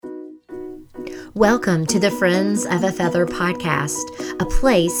Welcome to the Friends of a Feather podcast, a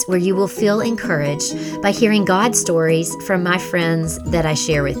place where you will feel encouraged by hearing God stories from my friends that I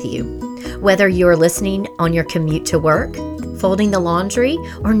share with you. Whether you're listening on your commute to work, folding the laundry,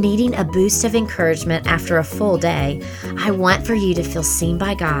 or needing a boost of encouragement after a full day, I want for you to feel seen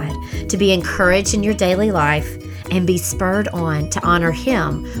by God, to be encouraged in your daily life, and be spurred on to honor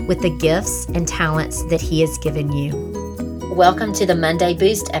Him with the gifts and talents that He has given you. Welcome to the Monday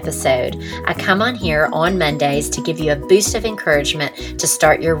Boost episode. I come on here on Mondays to give you a boost of encouragement to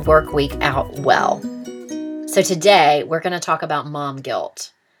start your work week out well. So today we're going to talk about mom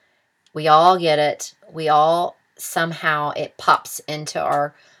guilt. We all get it. We all somehow it pops into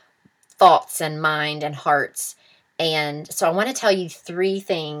our thoughts and mind and hearts. And so I want to tell you 3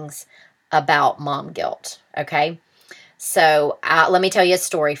 things about mom guilt. Okay. So let me tell you a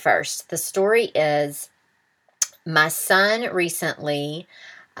story first. The story is my son recently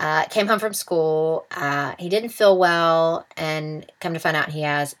came home from school. He didn't feel well, and come to find out he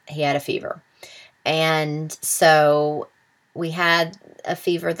had a fever. And so we had a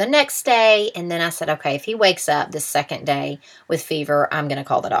fever the next day, and then I said, okay, if he wakes up the second day with fever, I'm going to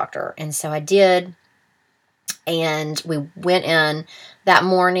call the doctor. And so I did, and we went in that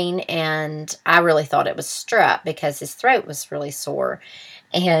morning, and I really thought it was strep because his throat was really sore.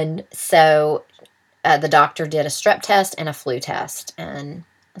 And so the doctor did a strep test and a flu test. And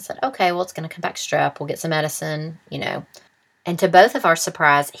I said, okay, well, it's going to come back strep. We'll get some medicine, And to both of our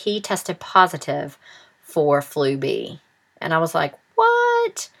surprise, he tested positive for flu B. And I was like,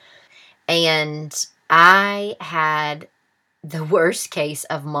 what? And I had the worst case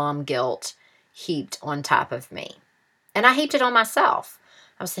of mom guilt heaped on top of me. And I heaped it on myself.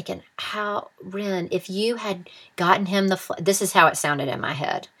 I was thinking, Ren, if you had gotten him this is how it sounded in my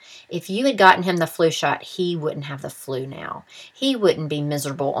head. If you had gotten him the flu shot, he wouldn't have the flu now. He wouldn't be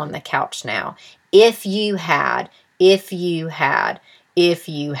miserable on the couch now. If you had.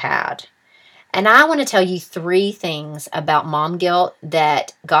 And I want to tell you 3 things about mom guilt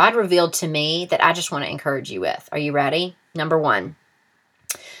that God revealed to me that I just want to encourage you with. Are you ready? Number 1,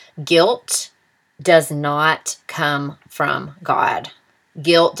 guilt does not come from God.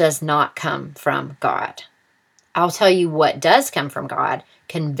 Guilt does not come from God. I'll tell you what does come from God: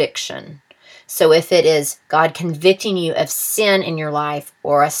 conviction. So if it is God convicting you of sin in your life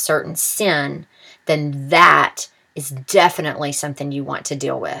or a certain sin, then that is definitely something you want to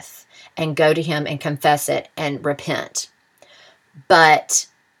deal with and go to Him and confess it and repent. But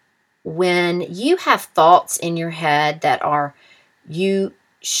when you have thoughts in your head that are, you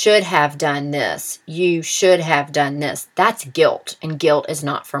should have done this, you should have done this, that's guilt, and guilt is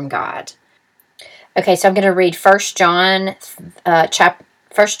not from God. Okay, so I'm going to read 1 John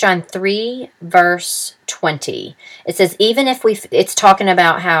 3, verse 20. It says, it's talking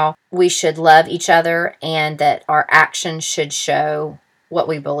about how we should love each other and that our actions should show what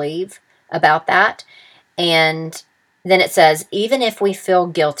we believe about that. And then it says, even if we feel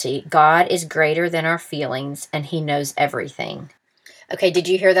guilty, God is greater than our feelings and He knows everything. Okay, did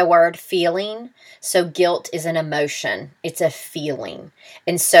you hear the word feeling? So guilt is an emotion. It's a feeling.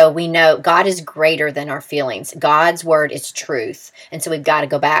 And so we know God is greater than our feelings. God's word is truth. And so we've got to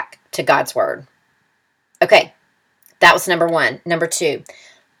go back to God's word. Okay, that was number 1. Number 2,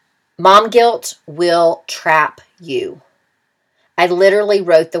 mom guilt will trap you. I literally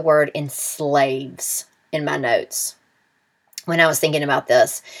wrote the word enslaves in my notes when I was thinking about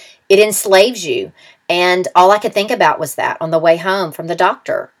this. It enslaves you. And all I could think about was that on the way home from the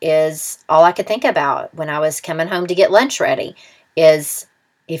doctor is all I could think about when I was coming home to get lunch ready is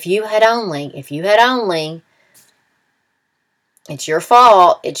if you had only, it's your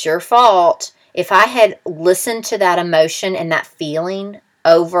fault. If I had listened to that emotion and that feeling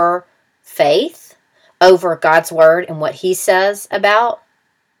over faith, over God's word and what He says about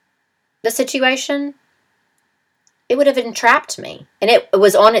the situation, it would have entrapped me. And it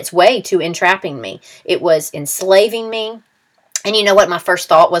was on its way to entrapping me. It was enslaving me. And you know what my first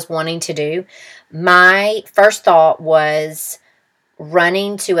thought was wanting to do? My first thought was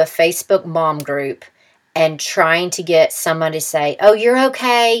running to a Facebook mom group and trying to get somebody to say, oh, you're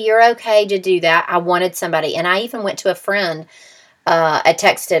okay to do that. I wanted somebody. And I even went to a friend. I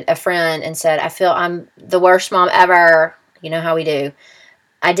texted a friend and said, I feel I'm the worst mom ever. You know how we do.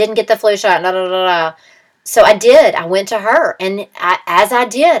 I didn't get the flu shot. So I did. I went to her. And as I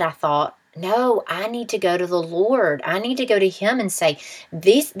did, I thought, no, I need to go to the Lord. I need to go to Him and say,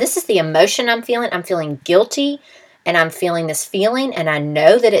 this is the emotion I'm feeling. I'm feeling guilty, and I'm feeling this feeling, and I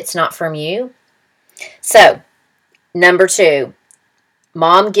know that it's not from you. So, number 2,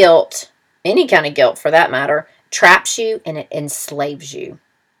 mom guilt, any kind of guilt for that matter, traps you and it enslaves you.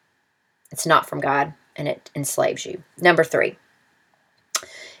 It's not from God, and it enslaves you. Number 3,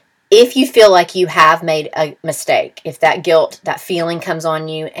 if you feel like you have made a mistake, if that guilt, that feeling comes on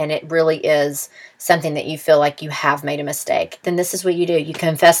you and it really is something that you feel like you have made a mistake, then this is what you do. You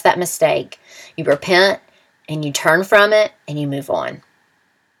confess that mistake, you repent, and you turn from it, and you move on.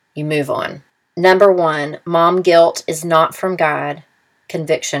 You move on. Number 1, mom guilt is not from God.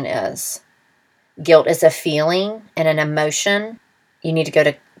 Conviction is. Guilt is a feeling and an emotion. You need to go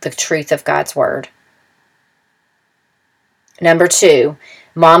to the truth of God's word. Number 2,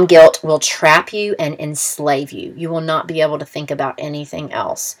 mom guilt will trap you and enslave you. You will not be able to think about anything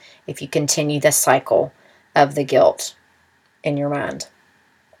else if you continue the cycle of the guilt in your mind.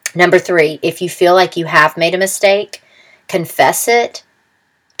 Number 3, if you feel like you have made a mistake, confess it,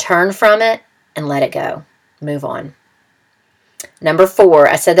 turn from it, and let it go. Move on. Number 4,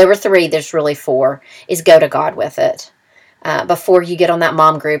 I said there were 3, there's really 4, is go to God with it. Before you get on that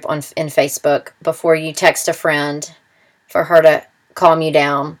mom group in Facebook, before you text a friend for her to calm you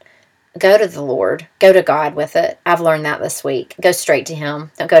down, go to the Lord. Go to God with it. I've learned that this week. Go straight to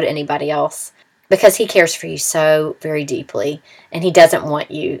Him. Don't go to anybody else, because He cares for you so very deeply, and He doesn't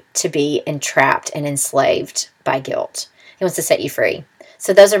want you to be entrapped and enslaved by guilt. He wants to set you free.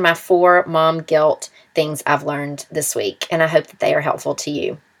 So those are my 4 mom guilt things I've learned this week, and I hope that they are helpful to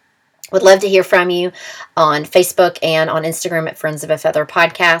you. Would love to hear from you on Facebook and on Instagram at Friends of a Feather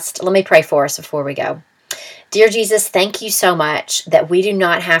Podcast. Let me pray for us before we go. Dear Jesus, thank you so much that we do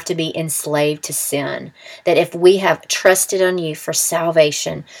not have to be enslaved to sin, that if we have trusted on you for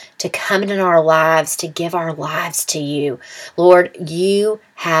salvation, to come into our lives, to give our lives to you, Lord, you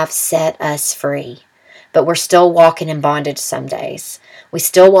have set us free. But we're still walking in bondage some days. We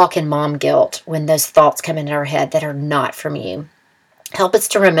still walk in mom guilt when those thoughts come into our head that are not from you. Help us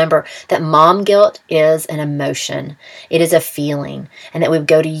to remember that mom guilt is an emotion. It is a feeling. And that we would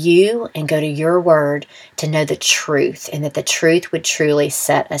go to you and go to your word to know the truth, and that the truth would truly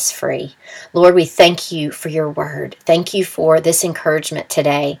set us free. Lord, we thank you for your word. Thank you for this encouragement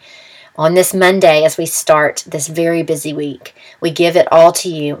today. On this Monday, as we start this very busy week, we give it all to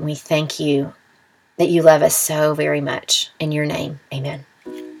you, and we thank you that you love us so very much. In your name, amen.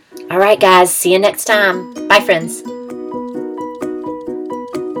 All right, guys. See you next time. Bye, friends.